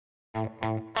Welcome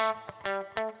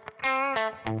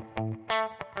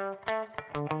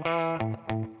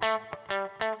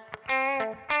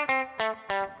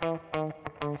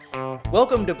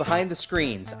to Behind the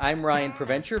Screens. I'm Ryan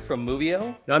Preventure from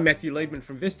Movio. And I'm Matthew Liebman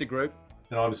from Vista Group.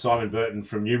 And I'm Simon Burton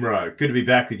from Numero. Good to be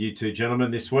back with you two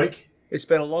gentlemen this week. It's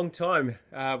been a long time.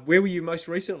 Where were you most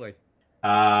recently?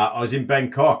 I was in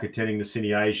Bangkok attending the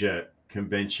CineAsia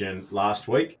convention last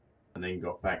week and then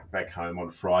got back home on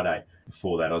Friday.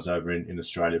 Before that, I was over in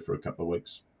Australia for a couple of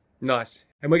weeks. Nice.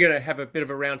 And we're going to have a bit of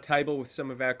a round table with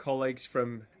some of our colleagues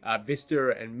from Vista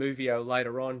and Movio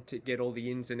later on to get all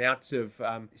the ins and outs of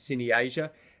CineAsia.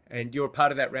 And you're a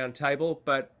part of that round table.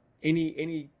 But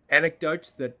any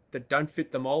anecdotes that don't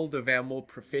fit the mold of our more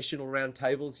professional round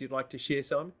tables you'd like to share,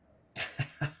 Simon?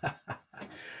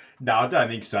 No, I don't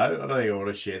think so. I don't think I want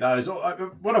to share those.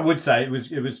 What I would say,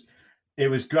 it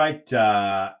was great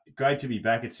to be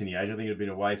back at CineAsia. I think it had been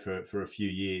away for a few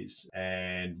years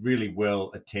and really well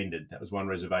attended. That was one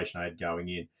reservation I had going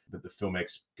in. But the Film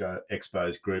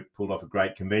Expos group pulled off a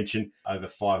great convention, over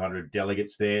 500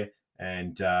 delegates there.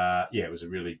 And it was a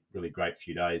really, really great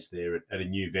few days there at a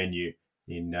new venue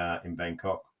in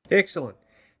Bangkok. Excellent.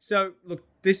 So, look,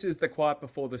 this is the quiet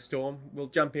before the storm. We'll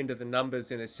jump into the numbers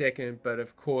in a second, but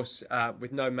of course,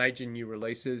 with no major new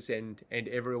releases and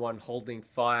everyone holding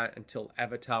fire until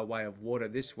Avatar: Way of Water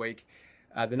this week,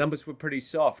 the numbers were pretty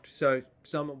soft. So,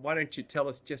 Simon, why don't you tell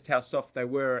us just how soft they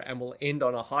were, and we'll end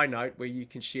on a high note where you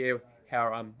can share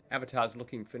how Avatar's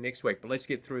looking for next week. But let's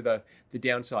get through the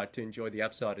downside to enjoy the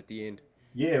upside at the end.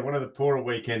 Yeah, one of the poorer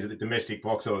weekends at the domestic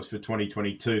box office for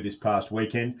 2022 this past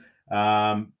weekend.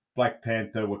 Black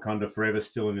Panther: Wakanda Forever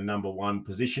still in the number one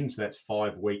position. So that's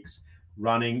 5 weeks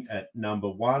running at number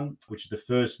one, which is the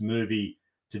first movie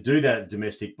to do that at the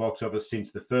domestic box office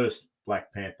since the first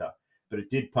Black Panther. But it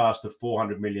did pass the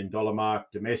 $400 million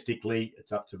mark domestically.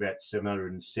 It's up to about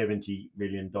 $770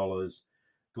 million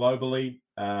globally.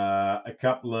 A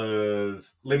couple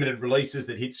of limited releases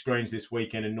that hit screens this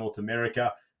weekend in North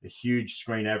America. A huge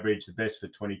screen average, the best for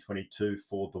 2022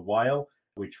 for The Whale,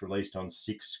 which released on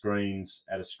 6 screens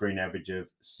at a screen average of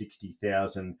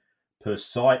 60,000 per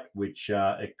site, which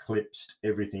eclipsed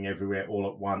Everything Everywhere All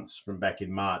at Once from back in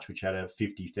March, which had a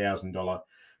 $50,000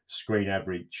 screen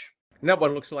average. And that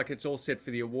one looks like it's all set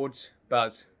for the awards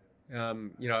buzz.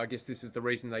 I guess this is the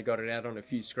reason they got it out on a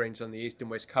few screens on the East and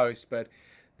West Coast, but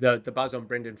the buzz on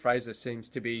Brendan Fraser seems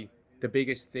to be the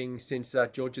biggest thing since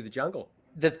George of the Jungle.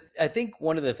 I think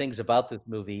one of the things about this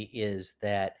movie is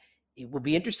that it will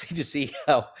be interesting to see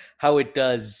how it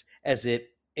does as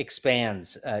it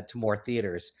expands to more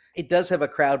theaters. It does have a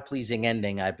crowd-pleasing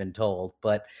ending, I've been told,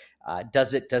 but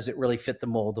does it really fit the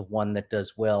mold of one that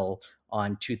does well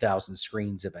on 2,000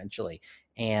 screens eventually?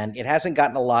 And it hasn't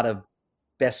gotten a lot of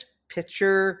Best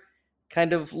Picture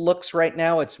kind of looks right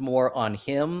now. It's more on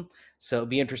him, so it'll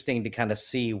be interesting to kind of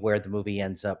see where the movie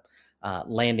ends up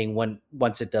landing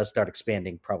once it does start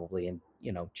expanding, probably in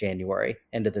January,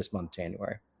 end of this month,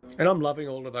 January. And I'm loving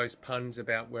all of those puns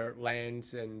about where it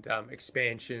lands and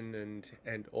expansion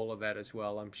and all of that as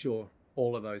well. I'm sure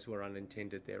all of those were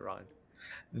unintended there, Ryan.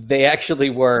 They actually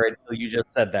were until you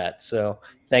just said that. So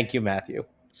thank you, Matthew.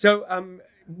 So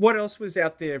what else was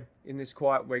out there in this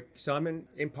quiet week, Simon?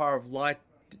 Empire of Light,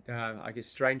 I guess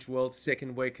Strange World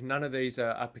second week. None of these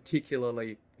are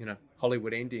particularly,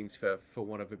 Hollywood endings, for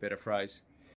want of a better phrase.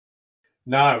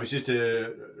 No, it was just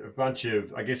a bunch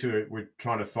of, I guess we're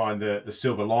trying to find the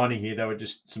silver lining here. They were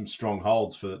just some strong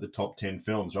holds for the top 10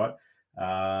 films, right?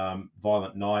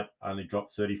 Violent Night only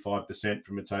dropped 35%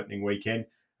 from its opening weekend,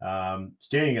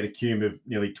 standing at a cum of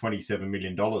nearly $27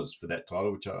 million for that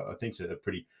title, which I think is a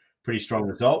pretty strong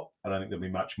result. I don't think there'll be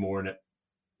much more in it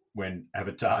when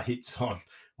Avatar hits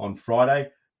on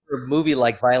Friday. A movie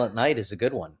like Violent Night is a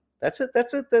good one. That's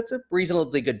a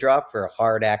reasonably good drop for a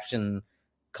hard action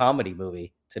comedy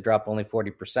movie to drop only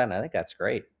 40%. I think that's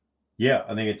great. Yeah,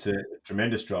 I think it's a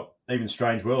tremendous drop. Even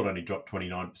Strange World only dropped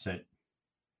 29%.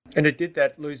 And it did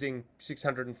that losing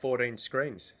 614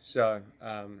 screens. So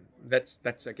that's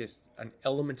I guess, an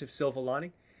element of silver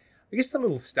lining. I guess the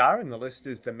little star in the list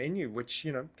is The Menu, which,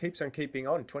 keeps on keeping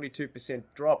on, 22%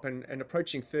 drop and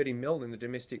approaching 30 mil in the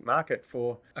domestic market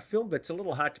for a film that's a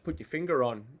little hard to put your finger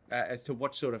on as to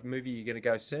what sort of movie you're going to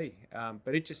go see.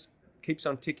 But it just keeps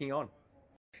on ticking on.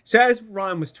 So as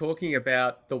Ryan was talking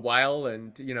about The Whale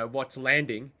and, what's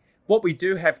landing, what we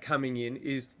do have coming in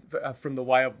is from The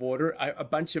Way of Water, a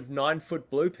bunch of 9-foot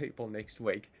blue people next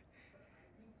week.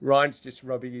 Ryan's just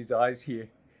rubbing his eyes here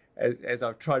as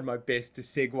I've tried my best to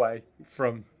segue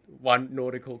from one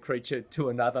nautical creature to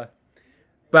another.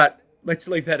 But let's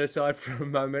leave that aside for a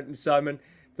moment. And Simon,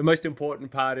 the most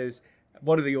important part is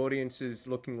What are the audiences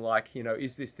looking like?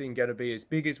 Is this thing going to be as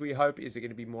big as we hope? Is it going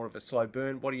to be more of a slow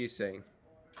burn? What are you seeing?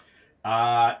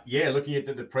 Yeah, looking at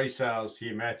the pre-sales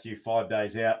here, Matthew, 5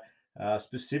 days out,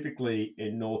 specifically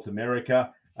in North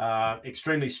America,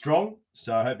 extremely strong.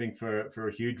 So hoping for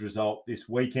a huge result this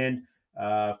weekend.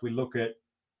 If we look at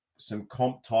some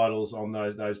comp titles on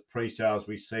those pre-sales,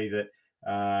 we see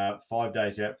that 5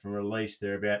 days out from release,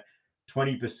 they're about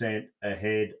 20%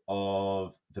 ahead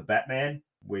of The Batman,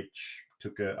 which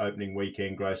took an opening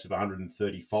weekend gross of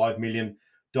 $135 million,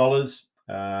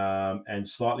 and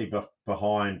slightly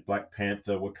behind Black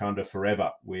Panther Wakanda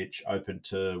Forever, which opened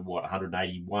to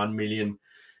 181 million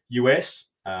US.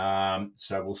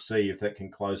 So we'll see if that can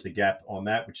close the gap on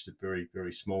that, which is a very,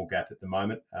 very small gap at the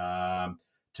moment.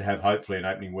 To have hopefully an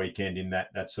opening weekend in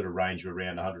that sort of range of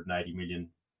around 180 million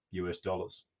US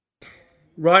dollars.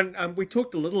 Ryan, we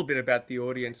talked a little bit about the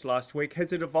audience last week.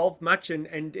 Has it evolved much?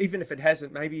 And even if it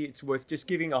hasn't, maybe it's worth just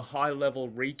giving a high level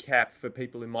recap for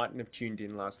people who mightn't have tuned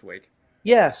in last week.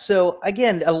 Yeah, so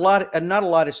again, not a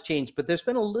lot has changed, but there's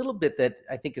been a little bit that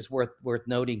I think is worth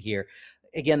noting here.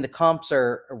 Again, the comps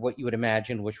are what you would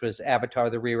imagine, which was Avatar,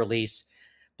 the re-release,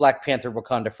 Black Panther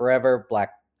Wakanda Forever,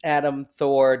 Black Adam,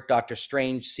 Thor, Doctor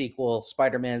Strange sequel,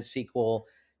 Spider-Man sequel,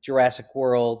 Jurassic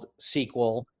World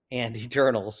sequel, and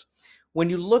Eternals. When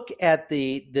you look at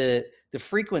the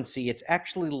frequency, it's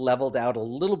actually leveled out a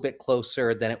little bit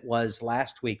closer than it was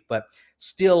last week, but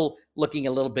still looking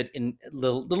a little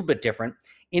bit different.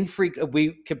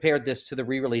 We compared this to the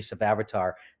re-release of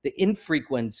Avatar. The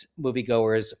infrequent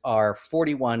moviegoers are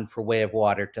 41 for Way of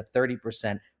Water to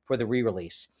 30% for the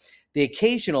re-release. The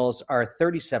occasionals are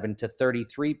 37 to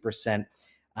 33%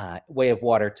 Way of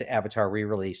Water to Avatar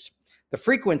re-release. The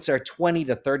frequents are 20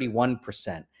 to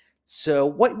 31%. So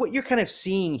what you're kind of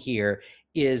seeing here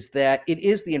is that it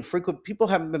is the infrequent people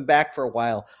who haven't been back for a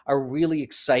while are really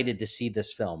excited to see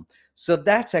this film. So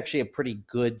that's actually a pretty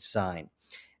good sign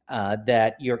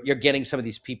that you're getting some of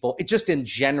these people. It just in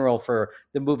general for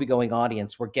the movie going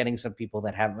audience, we're getting some people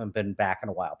that haven't been back in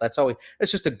a while. That's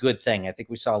just a good thing. I think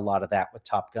we saw a lot of that with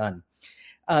Top Gun.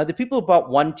 The people who bought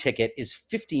one ticket is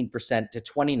 15% to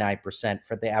 29%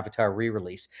 for the Avatar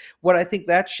re-release. What I think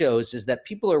that shows is that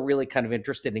people are really kind of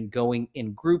interested in going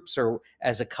in groups or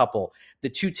as a couple. The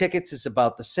 2 tickets is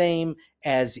about the same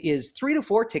as is 3 to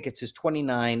 4 tickets is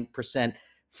 29%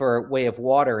 for Way of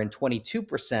Water and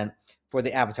 22% for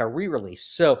the Avatar re-release.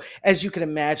 So as you can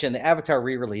imagine, the Avatar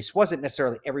re-release wasn't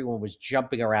necessarily everyone was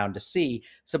jumping around to see.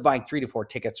 So buying 3 to 4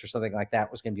 tickets or something like that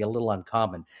was going to be a little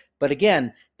uncommon. But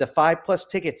again, the 5+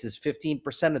 tickets is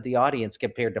 15% of the audience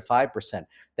compared to 5%.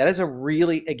 That is a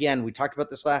really, again, we talked about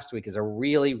this last week, is a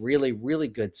really, really, really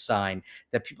good sign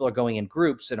that people are going in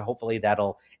groups, and hopefully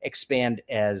that'll expand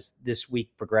as this week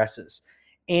progresses.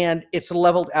 And it's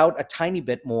leveled out a tiny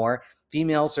bit more.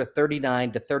 Females are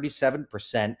 39 to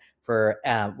 37% for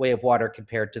Way of Water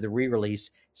compared to the re-release,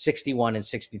 61 and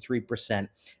 63%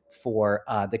 for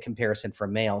the comparison for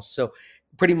males. So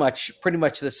pretty much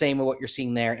the same of what you're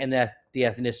seeing there, and that the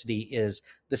ethnicity is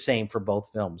the same for both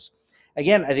films.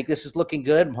 Again, I think this is looking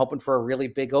good. I'm hoping for a really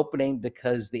big opening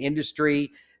because the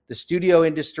industry, the studio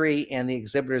industry, and the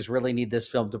exhibitors really need this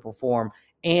film to perform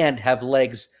and have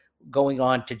legs going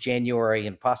on to January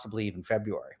and possibly even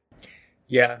February.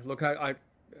 Yeah, look, I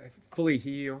fully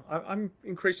hear you. I'm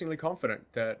increasingly confident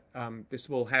that this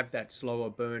will have that slower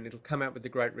burn. It'll come out with the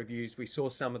great reviews. We saw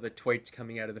some of the tweets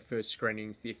coming out of the first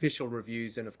screenings, the official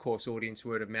reviews, and of course, audience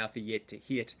word of mouth are yet to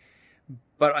hit.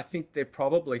 But I think they're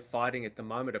probably fighting at the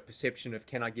moment a perception of,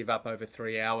 can I give up over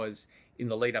 3 hours in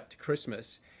the lead up to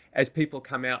Christmas? As people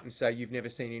come out and say, you've never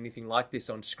seen anything like this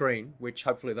on screen, which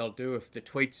hopefully they'll do if the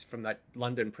tweets from that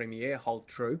London premiere hold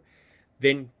true,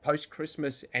 then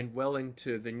post-Christmas and well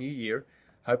into the new year,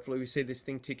 hopefully we see this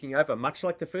thing ticking over, much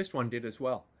like the first one did as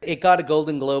well. It got a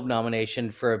Golden Globe nomination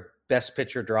for Best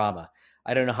Picture Drama.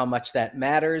 I don't know how much that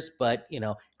matters, but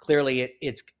clearly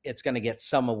it's going to get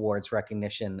some awards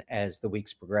recognition as the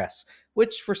weeks progress,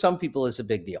 which for some people is a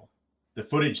big deal. The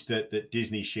footage that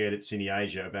Disney shared at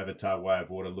CineAsia of Avatar: Way of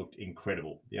Water looked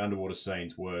incredible. The underwater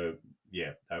scenes were,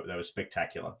 they were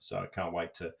spectacular. So I can't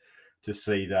wait to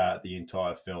see the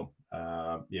entire film.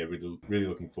 Really, really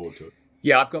looking forward to it.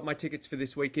 Yeah, I've got my tickets for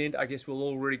this weekend. I guess we'll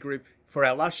all regroup for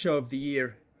our last show of the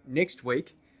year next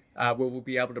week, where we'll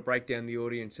be able to break down the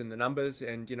audience and the numbers.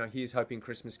 And, here's hoping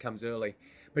Christmas comes early.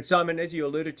 But Simon, as you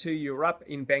alluded to, you were up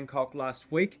in Bangkok last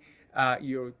week.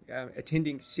 You're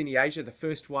attending CineAsia, the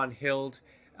first one held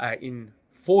in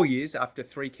 4 years after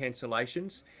 3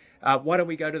 cancellations. Why don't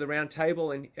we go to the round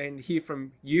table and hear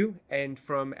from you and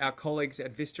from our colleagues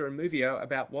at Vista and Movio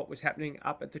about what was happening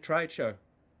up at the trade show?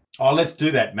 Oh, let's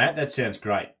do that, Matt. That sounds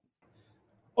great.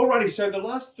 Alrighty, so the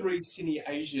last three Cine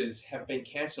Asias have been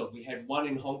cancelled. We had one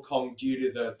in Hong Kong due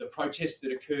to the protests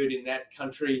that occurred in that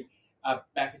country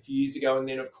back a few years ago, and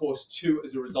then, of course, two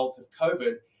as a result of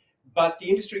COVID. But the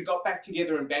industry got back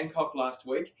together in Bangkok last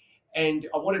week, and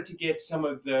I wanted to get some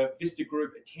of the Vista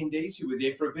Group attendees who were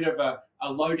there for a bit of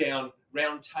a lowdown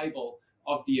round table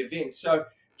of the event. So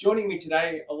joining me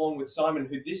today, along with Simon,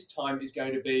 who this time is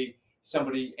going to be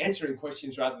somebody answering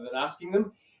questions rather than asking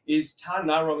them, is Tan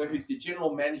Naronga, who's the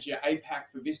General Manager APAC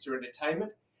for Vista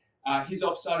Entertainment. His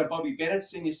offside are Bobby Bennett,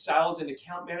 Senior Sales and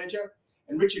Account Manager,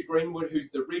 and Richard Greenwood,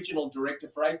 who's the Regional Director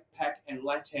for APAC and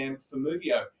LATAM for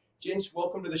Movio. Gents,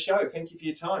 welcome to the show. Thank you for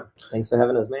your time. Thanks for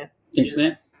having us, man. Thanks,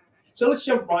 man. So let's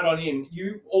jump right on in.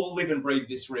 You all live and breathe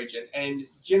this region, and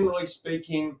generally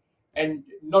speaking, and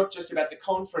not just about the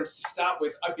conference to start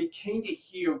with, I'd be keen to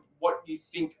hear what you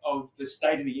think of the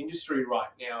state of the industry right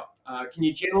now. Can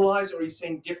you generalize, or are you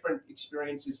seeing different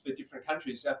experiences for different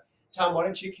countries? Tom, why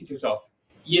don't you kick us off?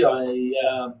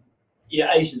 Asia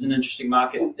is an interesting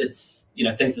market. It's,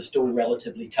 things are still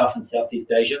relatively tough in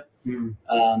Southeast Asia.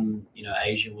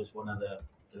 Asia was one of the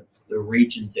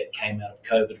regions that came out of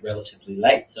COVID relatively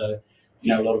late. So,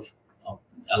 a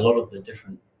lot of the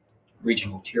different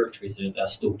regional territories are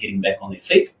still getting back on their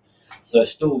feet. So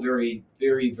still very,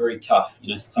 very, very tough.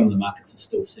 Some of the markets are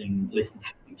still seeing less than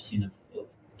 50% of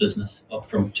business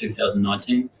from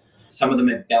 2019. Some of them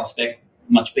have bounced back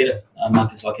much better.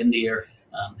 Markets like India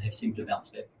have seemed to bounce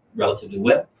back relatively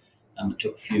well. It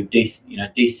took a few decent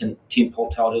tentpole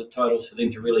titles for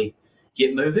them to really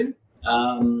get moving.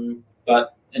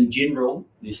 But in general,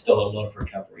 there's still a lot of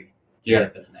recovery to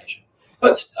happen in Asia.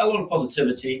 But a lot of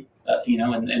positivity,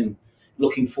 and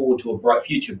looking forward to a bright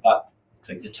future, but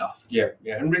things are tough. Yeah.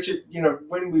 And Richard,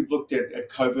 when we've looked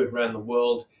at COVID around the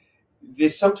world,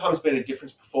 there's sometimes been a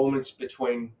difference performance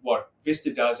between what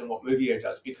Vista does and what Movio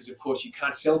does, because of course you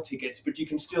can't sell tickets, but you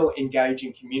can still engage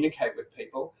and communicate with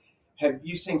people. Have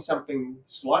you seen something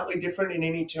slightly different in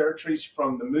any territories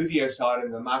from the Movio side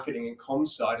and the marketing and comms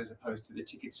side as opposed to the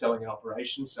ticket selling and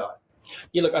operations side?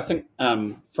 Yeah, look, I think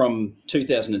from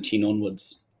 2010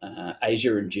 onwards,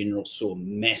 Asia in general saw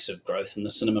massive growth in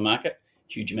the cinema market,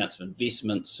 huge amounts of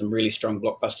investments, some really strong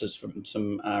blockbusters from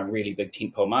some really big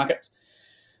tentpole markets.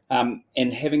 And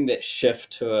having that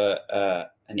shift to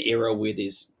an era where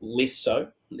there's less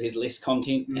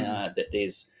content, that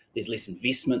there's less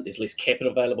investment, there's less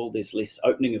capital available, there's less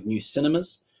opening of new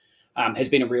cinemas, has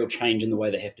been a real change in the way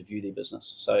they have to view their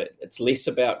business. So it's less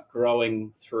about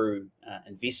growing through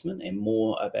investment and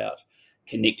more about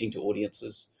connecting to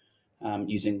audiences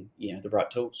using the right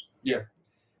tools. Yeah.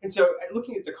 And so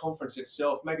looking at the conference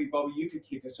itself, maybe Bobby, you could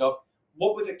kick us off.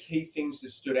 What were the key things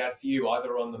that stood out for you,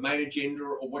 either on the main agenda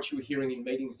or what you were hearing in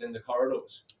meetings in the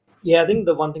corridors? Yeah, I think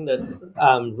the one thing that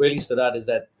really stood out is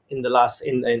that in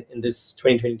this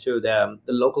 2022, the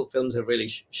local films have really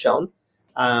shown.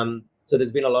 So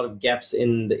there's been a lot of gaps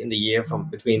in the year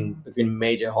between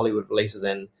major Hollywood releases,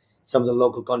 and some of the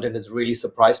local content has really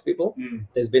surprised people.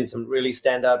 There's been some really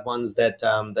standout ones that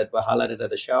were highlighted at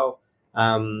the show.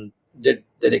 Did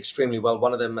extremely well.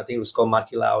 One of them, I think it was called Mat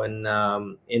Kilau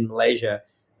in Malaysia,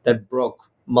 that broke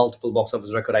multiple box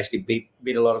office record. Actually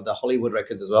beat a lot of the Hollywood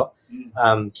records as well.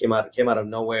 Came out of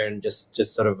nowhere and just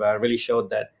sort of really showed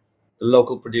that the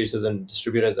local producers and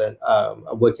distributors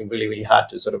are working really, really hard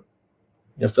to sort of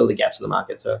fill the gaps in the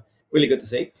market. So really good to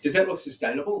see. Does that look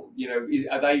sustainable?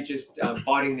 Are they just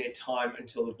biding their time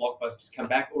until the blockbusters come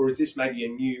back, or is this maybe a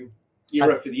new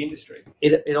era for the industry?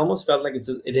 It almost felt like it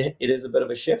is a bit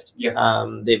of a shift. Yeah.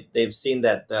 They've seen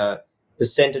that the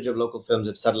percentage of local films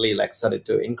have suddenly started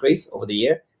to increase over the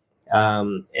year,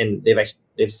 and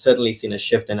they've certainly seen a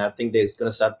shift. And I think they're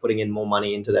going to start putting in more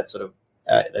money into that sort of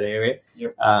that area.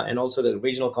 Yep. And also the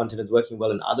regional content is working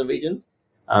well in other regions.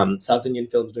 South Indian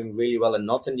films doing really well in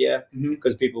North India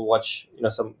because people watch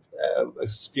some a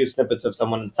few snippets of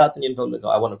someone in South Indian film and go,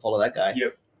 I want to follow that guy.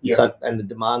 Yep. So, and the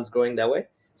demand's growing that way.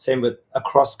 Same with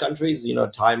across countries.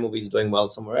 Thai movies doing well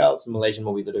somewhere else, and Malaysian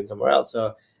movies are doing somewhere else.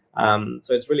 So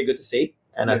it's really good to see,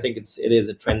 and I think it is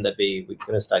a trend that we're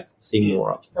going to start seeing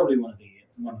more of. It's probably one of the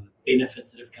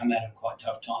benefits that have come out of quite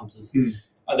tough times is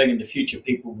I think in the future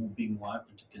people will be more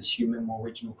open to consuming more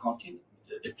original content.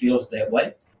 It feels that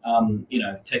way.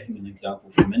 Taking an example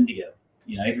from India,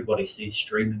 everybody sees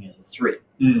streaming as a threat,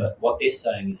 but what they're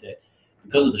saying is that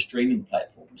because of the streaming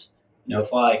platforms,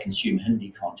 if I consume Hindi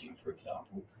content, for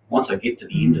example, once I get to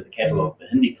the end of the catalogue of the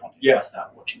Hindi content, I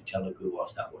start watching Telugu, I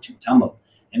start watching Tamil,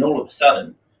 and all of a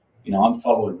sudden, I'm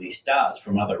following these stars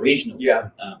from other regional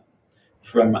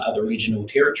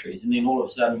territories, and then all of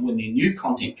a sudden, when their new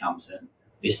content comes in,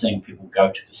 they're seeing people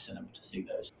go to the cinema to see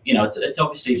those. It's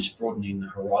obviously just broadening the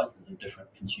horizons of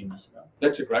different consumers around.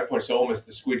 That's a great point. So almost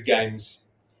the Squid Games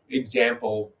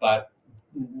example, but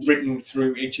written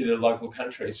through each of the local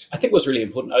countries. I think what's really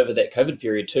important over that COVID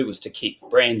period too was to keep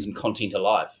brands and content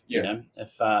alive. Yeah.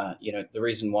 If the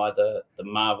reason why the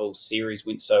Marvel series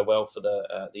went so well for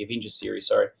the Avengers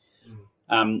series,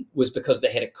 was because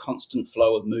they had a constant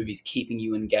flow of movies keeping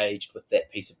you engaged with that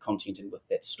piece of content and with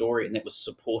that story, and that was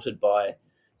supported by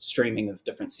streaming of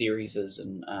different series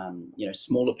and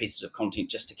smaller pieces of content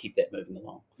just to keep that moving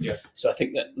along. Yeah. So I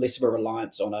think that less of a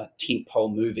reliance on a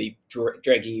tentpole movie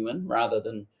dragging you in, rather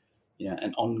than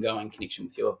an ongoing connection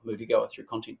with your moviegoer through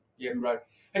content. Yeah, right.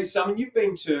 Hey, Simon, you've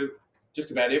been to just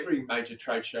about every major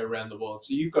trade show around the world,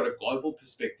 so you've got a global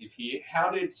perspective here. How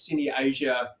did Cine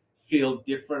Asia feel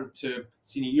different to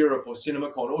Cine Europe or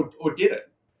CinemaCon, or did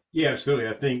it? Yeah, absolutely.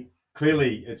 I think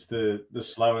clearly it's the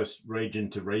slowest region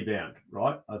to rebound,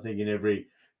 right? I think in every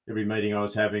meeting I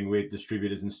was having with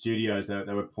distributors and studios,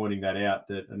 they were pointing that out,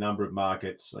 that a number of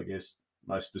markets, I guess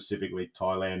most specifically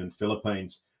Thailand and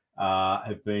Philippines,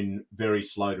 have been very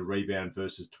slow to rebound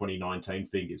versus 2019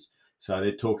 figures. So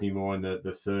they're talking more in the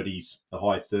 30s, the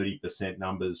high 30%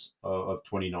 numbers of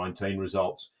 2019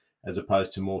 results, as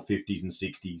opposed to more 50s and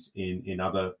 60s in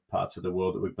other parts of the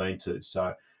world that we've been to.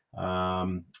 So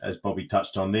as Bobby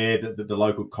touched on there, the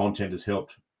local content has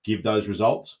helped give those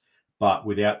results, but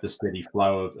without the steady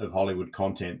flow of Hollywood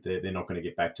content, they're not going to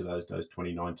get back to those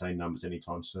 2019 numbers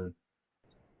anytime soon.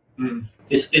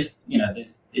 There's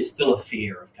still a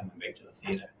fear of coming back to the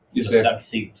theatre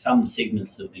for some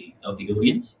segments of the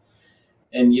audience,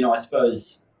 and I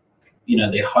suppose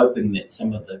they're hoping that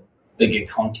some of the bigger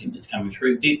content that's coming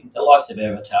through, the likes of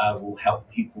Avatar, will help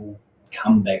people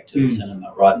come back to the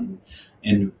cinema, right,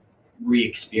 and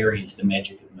re-experience the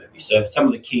magic of movies. So some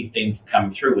of the key themes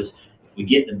coming through is, if we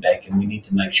get them back, and we need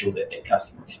to make sure that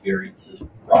customer experience is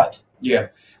right. Yeah,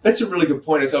 that's a really good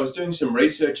point. As I was doing some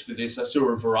research for this, I saw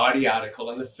a Variety article,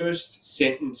 and the first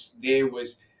sentence there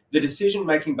was, the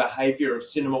decision-making behaviour of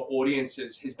cinema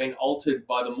audiences has been altered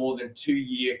by the more than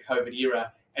 2-year COVID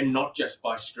era, and not just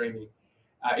by streaming.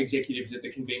 Executives at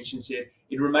the convention said,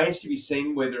 it remains to be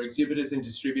seen whether exhibitors and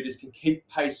distributors can keep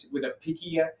pace with a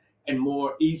pickier and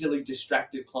more easily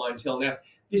distracted clientele. Now,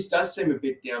 this does seem a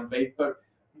bit downbeat, but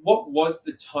what was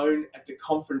the tone at the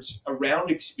conference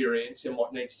around experience and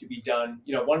what needs to be done,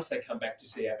 once they come back to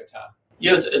see Avatar?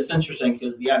 Yeah, it's interesting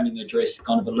because the opening address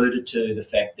kind of alluded to the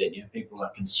fact that people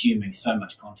are consuming so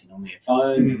much content on their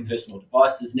phones and personal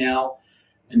devices now,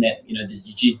 and that there's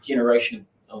a generation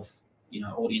of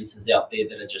audiences out there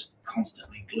that are just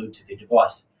constantly glued to their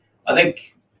device. I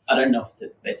don't know if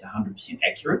that's 100%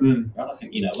 accurate, right? I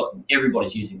think look,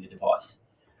 everybody's using the device,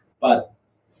 but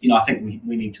I think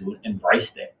we need to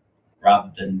embrace that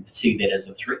rather than see that as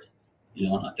a threat.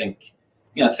 And I think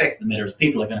the fact of the matter is,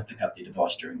 people are going to pick up their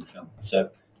device during the film. So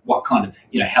what kind of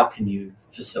how can you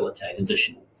facilitate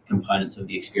additional components of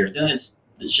the experience? And it's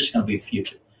just going to be the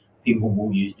future. People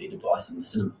will use their device in the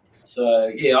cinema. So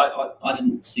yeah, I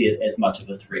didn't see it as much of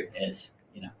a threat as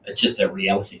it's just a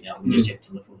reality now. We just have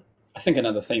to live with it. I think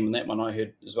another theme in that one I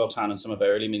heard as well, Tan, in some of our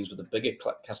early meetings with the bigger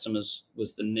customers,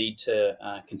 was the need to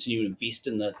continue to invest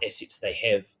in the assets they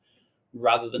have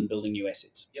rather than building new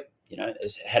assets. Yep.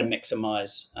 Is how to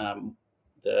maximise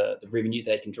the revenue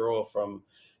they can draw from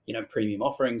premium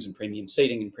offerings and premium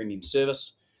seating and premium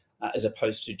service, as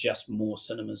opposed to just more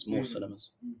cinemas.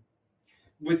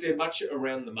 Was there much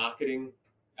around the marketing?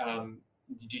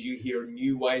 Did you hear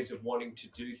new ways of wanting to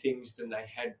do things than they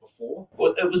had before?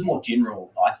 Well, it was more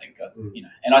general, I think.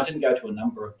 And I didn't go to a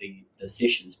number of the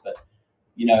sessions, but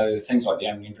things like the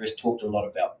opening address talked a lot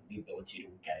about the ability to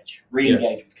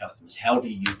re-engage with customers. How do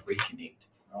you reconnect,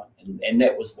 right? And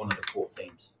that was one of the core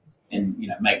themes. And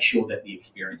make sure that the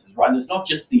experience is right. And it's not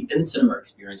just the in-cinema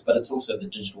experience, but it's also the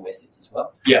digital assets as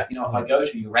well. Yeah. If I go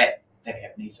to your app, that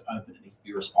app needs to open. It needs to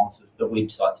be responsive. The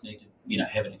websites need to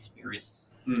have an experience.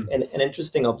 And an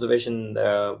interesting observation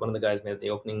one of the guys made at the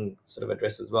opening sort of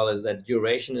address as well is that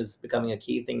duration is becoming a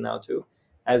key thing now too.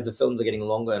 As the films are getting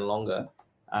longer and longer,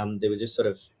 they were just sort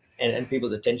of, and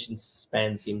people's attention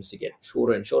span seems to get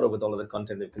shorter and shorter with all of the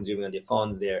content they're consuming on their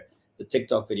phones, the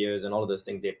TikTok videos and all of those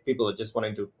things. People are just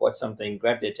wanting to watch something,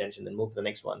 grab their attention, then move to the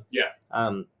next one. Yeah.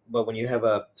 But when you have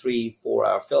a 3-4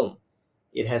 hour film,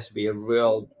 it has to be a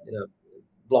real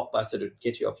blockbuster to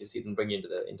get you off your seat and bring you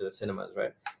into the cinemas,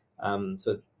 right?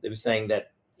 So they were saying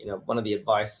that one of the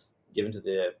advice given to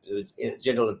the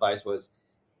general advice was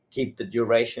keep the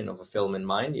duration of a film in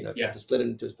mind. If you have to split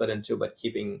it into, but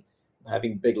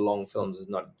having big long films is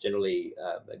not generally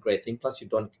a great thing. Plus,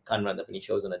 can't run that many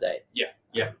shows in a day.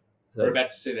 Yeah. We're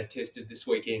about to see that tested this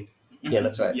weekend. Yeah,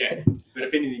 that's right. Yeah, but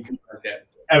if anything comes like that,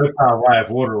 Avatar Way of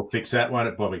Water will fix that, won't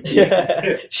it, Bobby?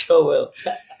 Yeah, sure will.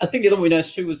 I think the other one we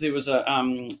noticed too was there's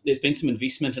been some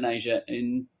investment in Asia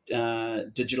in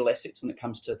digital assets when it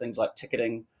comes to things like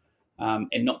ticketing,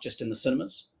 and not just in the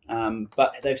cinemas.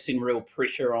 But they've seen real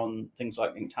pressure on things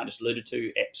like Tan just alluded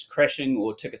to, apps crashing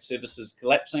or ticket services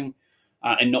collapsing,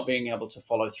 and not being able to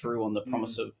follow through on the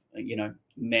promise of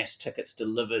mass tickets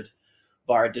delivered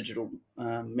via a digital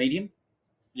medium.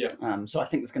 Yeah. So I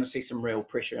think there's going to see some real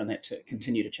pressure on that to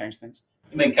continue to change things.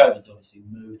 I mean, COVID's obviously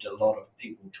moved a lot of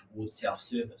people towards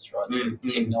self-service, right? So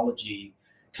technology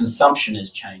consumption has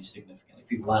changed significantly.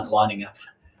 People aren't lining up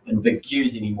in big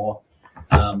queues anymore.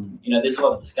 There's a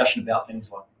lot of discussion about things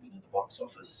like the box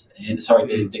office and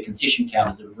the concession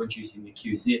counters that are reducing the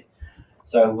queues there.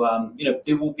 So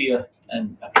there will be a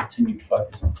continued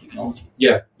focus on technology.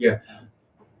 Yeah.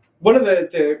 One of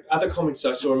the other comments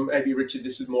I saw, and maybe Richard,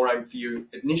 this is more aimed for you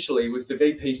initially, was the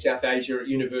VP South Asia at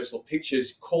Universal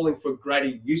Pictures calling for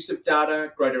greater use of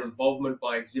data, greater involvement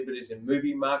by exhibitors in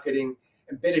movie marketing,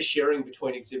 and better sharing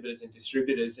between exhibitors and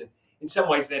distributors. And in some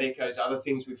ways that echoes other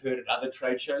things we've heard at other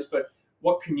trade shows. But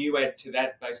what can you add to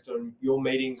that based on your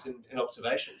meetings and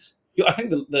observations? Yeah, I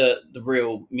think the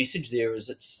real message there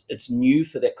is it's new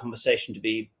for that conversation to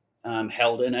be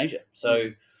held in Asia.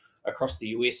 So across the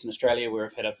US and Australia, where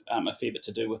I've had a fair bit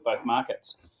to do with both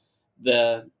markets,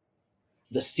 the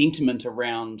sentiment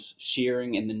around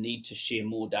sharing and the need to share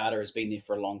more data has been there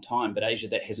for a long time, but Asia,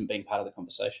 that hasn't been part of the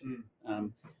conversation.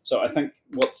 So I think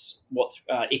what's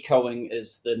echoing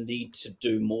is the need to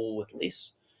do more with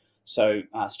less. So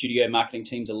studio marketing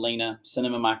teams are leaner,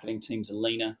 cinema marketing teams are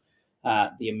leaner.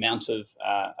 The amount of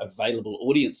available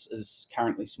audience is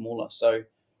currently smaller. So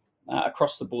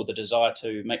across the board, the desire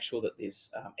to make sure that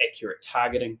there's accurate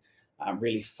targeting,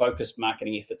 really focused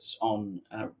marketing efforts on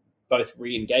both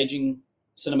re-engaging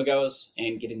cinema goers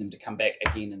and getting them to come back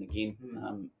again and again.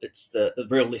 It's the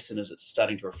real lesson is it's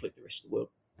starting to reflect the rest of the world.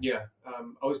 Yeah.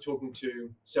 I was talking to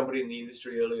somebody in the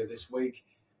industry earlier this week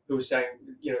who was saying,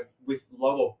 with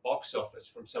lower box office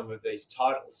from some of these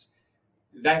titles,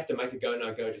 they have to make a go,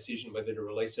 no-go decision whether to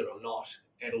release it or not.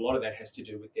 And a lot of that has to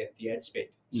do with the ad spend.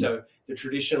 So the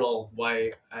traditional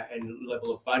way and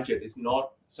level of budget is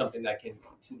not something they can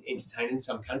entertain in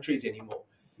some countries anymore.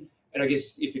 And I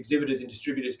guess if exhibitors and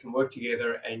distributors can work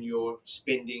together and you're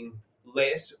spending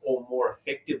less or more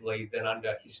effectively than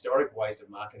under historic ways of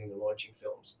marketing and launching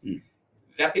films,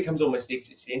 that becomes almost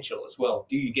existential as well.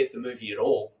 Do you get the movie at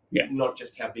all? Yeah. Not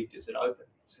just how big does it open?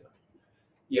 So,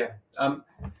 yeah.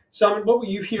 Simon, what were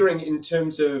you hearing in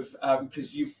terms of,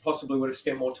 because you possibly would have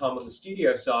spent more time on the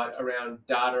studio side around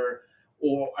data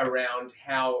or around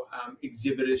how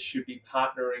exhibitors should be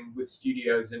partnering with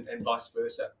studios and vice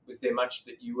versa? Was there much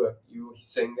that you were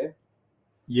seeing there?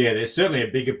 Yeah, there's certainly a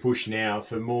bigger push now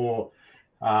for more,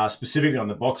 specifically on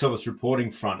the box office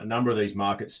reporting front. A number of these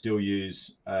markets still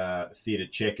use theatre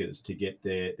checkers to get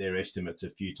their estimates a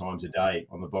few times a day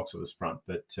on the box office front,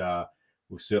 but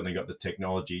we've certainly got the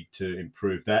technology to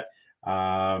improve that.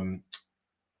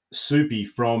 Supi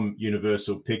from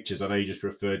Universal Pictures, I know you just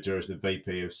referred to her as the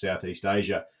VP of Southeast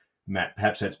Asia, Matt.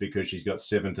 Perhaps that's because she's got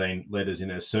 17 letters in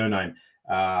her surname.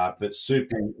 But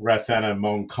Supi Rathana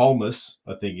Mongkolmas,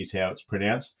 I think is how it's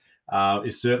pronounced,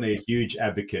 is certainly a huge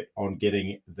advocate on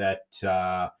getting that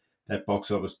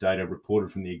box office data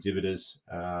reported from the exhibitors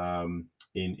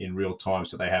in real time,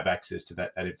 so they have access to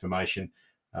that information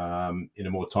in a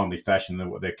more timely fashion than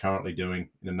what they're currently doing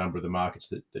in a number of the markets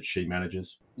that she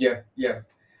manages. Yeah.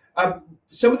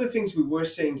 Some of the things we were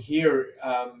seeing here,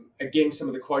 again, some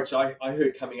of the quotes I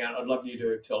heard coming out, I'd love you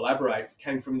to elaborate,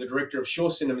 came from the director of Shaw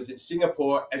Cinemas in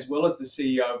Singapore, as well as the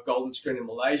CEO of Golden Screen in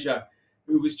Malaysia,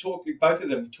 who was both of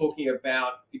them talking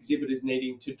about exhibitors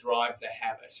needing to drive the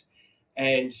habit.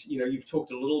 And, you've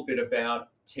talked a little bit about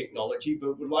technology,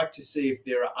 but would like to see if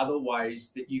there are other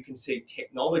ways that you can see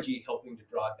technology helping to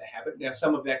drive the habit. Now,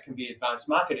 some of that can be advanced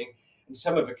marketing, and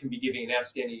some of it can be giving an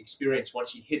outstanding experience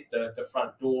once you hit the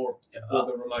front door or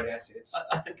the remote assets.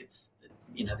 I think it's,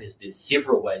 there's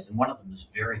several ways, and one of them is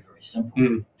very, very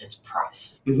simple. It's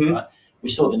price, right? We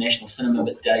saw the National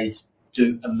Cinema Days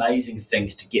do amazing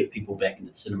things to get people back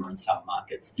into the cinema in some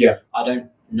markets. Yeah. I don't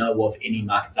know of any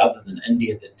markets other than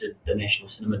India that did the National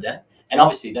Cinema Day. And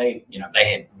obviously they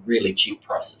had really cheap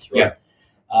prices, right?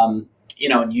 Yeah.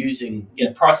 And using,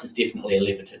 price is definitely a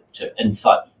lever to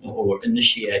incite or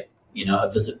initiate,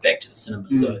 a visit back to the cinema.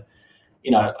 So,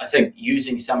 I think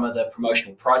using some of the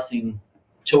promotional pricing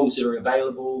tools that are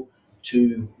available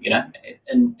to,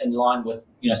 in line with,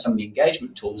 some of the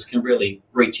engagement tools can really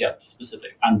reach out to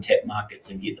specific untapped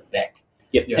markets and get them back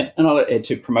Yep. Yeah. And I'll add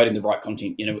to promoting the right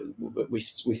content. We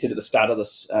said at the start of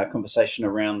this conversation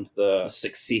around the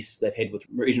success they've had with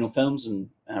regional films and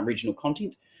regional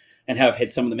content, and how I've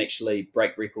had some of them actually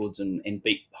break records and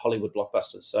beat Hollywood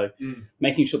blockbusters. So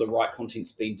making sure the right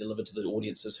content's being delivered to the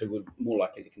audiences who were more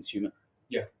likely to consume it.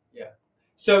 Yeah.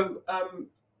 So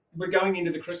we're going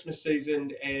into the Christmas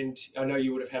season, and I know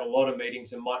you would have had a lot of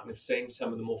meetings and mightn't have seen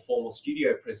some of the more formal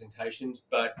studio presentations,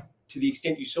 but to the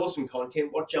extent you saw some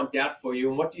content, what jumped out for you,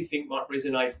 and what do you think might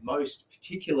resonate most,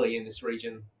 particularly in this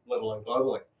region, let alone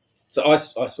globally? So I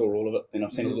saw all of it, and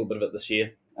I've seen a little bit of it this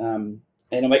year. And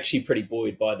I'm actually pretty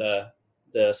buoyed by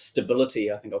the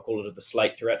stability, I think I'll call it, of the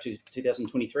slate throughout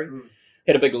 2023.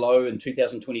 Had a big low in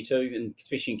 2022, and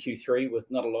especially in Q3 with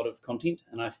not a lot of content,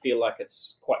 and I feel like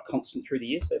it's quite constant through the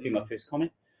year. So that'd be my first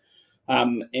comment.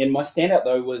 And my standout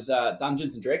though was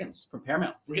Dungeons and Dragons from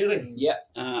Paramount. Really? Yeah,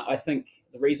 I think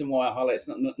the reason why I highlight it's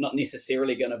not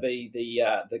necessarily going to be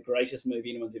the greatest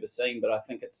movie anyone's ever seen, but I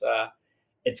think it's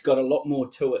got a lot more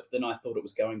to it than I thought it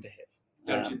was going to have.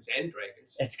 Dungeons and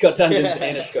Dragons. It's got dungeons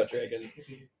and it's got dragons.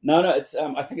 No, it's.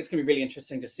 I think it's going to be really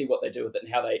interesting to see what they do with it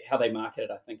and how they market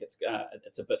it. I think it's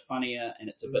a bit funnier and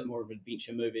it's a bit more of an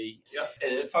adventure movie. Yeah,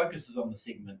 it focuses on the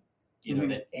segment.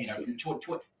 From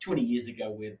 20 years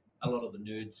ago, where a lot of the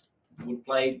nerds would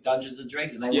play Dungeons and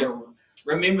Dragons, and they will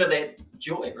remember that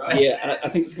joy, right? Yeah, I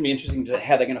think it's going to be interesting to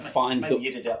how they're going to find maybe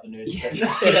edit out the nerds.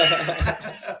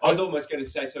 I was almost going to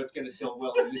say, so it's going to sell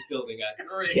well in this building.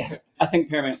 Yeah, I think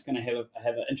Paramount's going to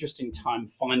have an interesting time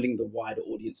finding the wider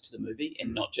audience to the movie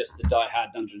and not just the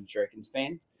die-hard Dungeons and Dragons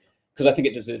fans, because I think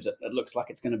it deserves it. It looks like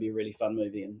it's going to be a really fun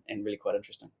movie and really quite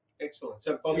interesting. Excellent.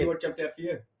 So, Bobby, what jumped out for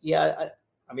you? Yeah,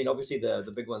 I mean, obviously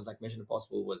the big ones like Mission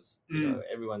Impossible was,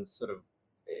 everyone's sort of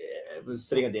was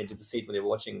sitting on the edge of the seat when they were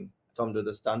watching Tom do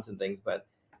the stunts and things. But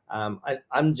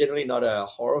I'm generally not a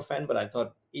horror fan, but I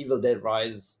thought Evil Dead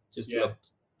Rise just looked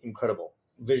incredible.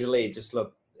 Visually, it just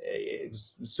looked it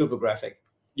was super graphic.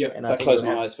 Yeah, and I closed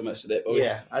my eyes for most of that.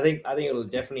 Yeah, I think it'll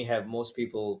definitely have most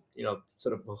people,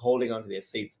 sort of holding onto their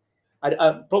seats.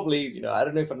 I probably, I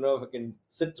don't know if I can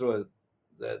sit through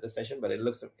the session, but it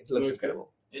looks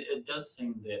incredible. It does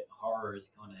seem that horror is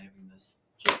kind of having this,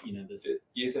 this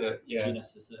isn't it? Yeah.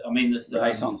 genesis. I mean, this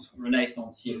Renaissance.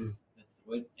 Renaissance, yes, that's the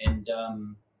word. And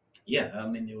I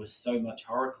mean, there was so much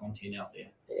horror content out there.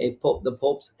 The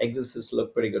Pope's Exorcist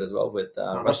looked pretty good as well with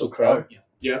Russell Crowe.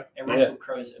 Yeah, and Russell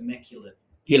Crowe's immaculate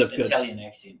He looked good. Italian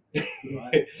accent,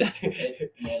 right?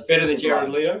 Better than Jared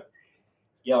Leto.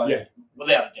 Yeah,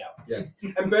 without a doubt. Yeah.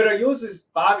 And Berto, yours is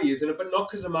Barbie, isn't it? But not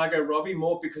because of Margot Robbie,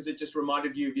 more because it just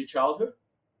reminded you of your childhood.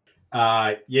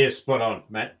 Yeah, spot on,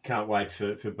 Matt. Can't wait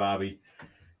for Barbie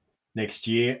next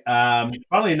year.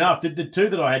 Funnily enough, the two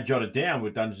that I had jotted down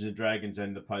were Dungeons and Dragons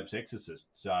and The Pope's Exorcist.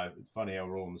 So it's funny how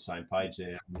we're all on the same page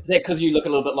there. Is that because you look a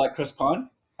little bit like Chris Pine?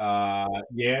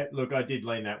 Yeah, look, I did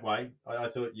lean that way. I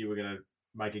thought you were going to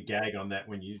make a gag on that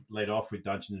when you led off with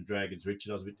Dungeons and Dragons,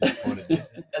 Richard. I was a bit disappointed there.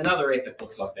 Another epic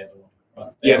looks like Babylon. Right?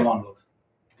 Yeah. Babylon looks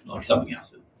like something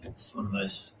else. It's one of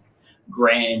those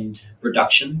grand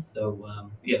productions. So,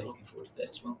 looking forward to that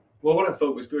as well. Well, what I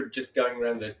thought was good, just going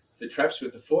around the traps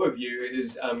with the four of you,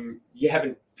 is you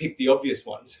haven't picked the obvious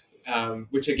ones,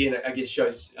 which again, I guess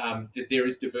shows that there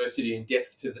is diversity and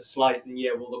depth to the slate. And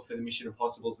we'll look for the Mission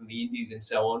Impossibles and the Indies and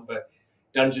so on, but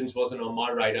Dungeons wasn't on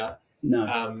my radar.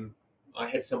 No. I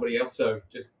had somebody else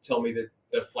just tell me that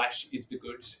the Flash is the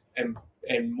goods and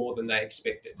more than they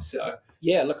expected. So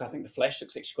yeah, look, I think the Flash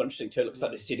looks actually quite interesting too. It looks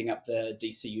like they're setting up the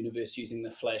DC universe using the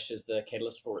Flash as the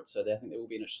catalyst for it. So I think that will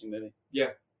be an interesting movie. Yeah.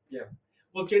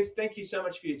 Well, gents, thank you so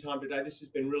much for your time today. This has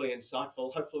been really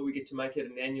insightful. Hopefully we get to make it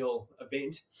an annual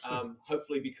event.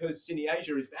 Hopefully because Cine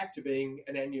Asia is back to being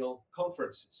an annual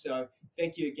conference. So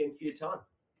thank you again for your time.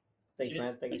 Thanks,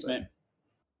 man. Thanks, man.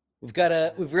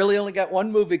 We've really only got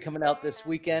one movie coming out this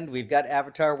weekend. We've got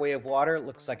Avatar: Way of Water. It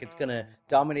looks like it's going to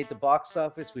dominate the box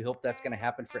office. We hope that's going to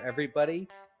happen for everybody.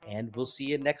 And we'll see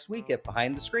you next week at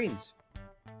Behind the Screens.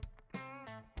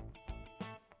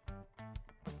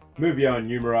 Movio and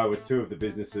Numero are two of the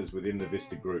businesses within the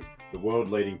Vista Group, the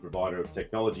world-leading provider of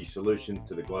technology solutions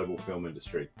to the global film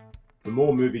industry. For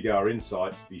more moviegoer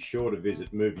insights, be sure to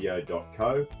visit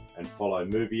movio.co and follow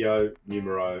Movio,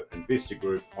 Numero and Vista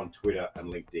Group on Twitter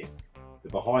and LinkedIn. The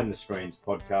Behind the Screens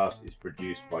podcast is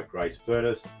produced by Grace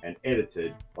Furness and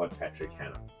edited by Patrick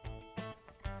Hanna.